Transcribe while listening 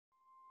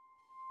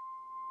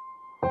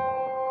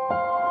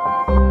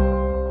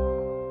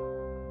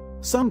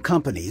Some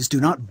companies do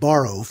not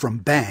borrow from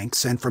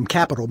banks and from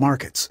capital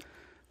markets,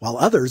 while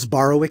others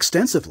borrow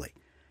extensively.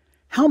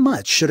 How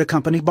much should a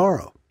company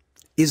borrow?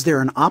 Is there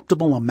an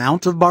optimal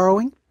amount of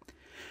borrowing?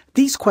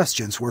 These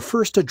questions were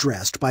first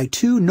addressed by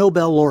two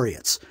Nobel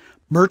laureates,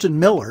 Merton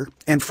Miller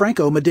and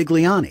Franco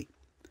Modigliani.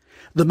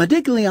 The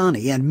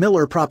Modigliani and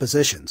Miller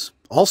propositions,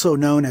 also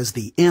known as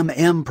the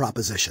MM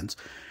propositions,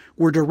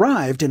 were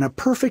derived in a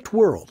perfect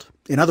world,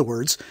 in other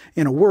words,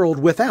 in a world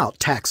without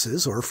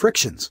taxes or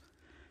frictions.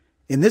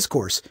 In this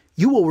course,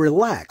 you will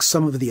relax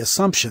some of the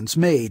assumptions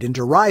made in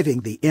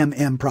deriving the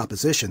MM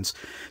propositions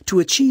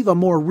to achieve a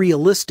more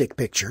realistic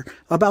picture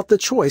about the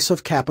choice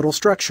of capital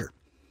structure.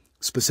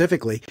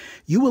 Specifically,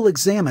 you will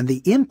examine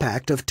the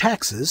impact of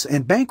taxes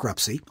and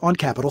bankruptcy on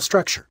capital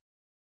structure.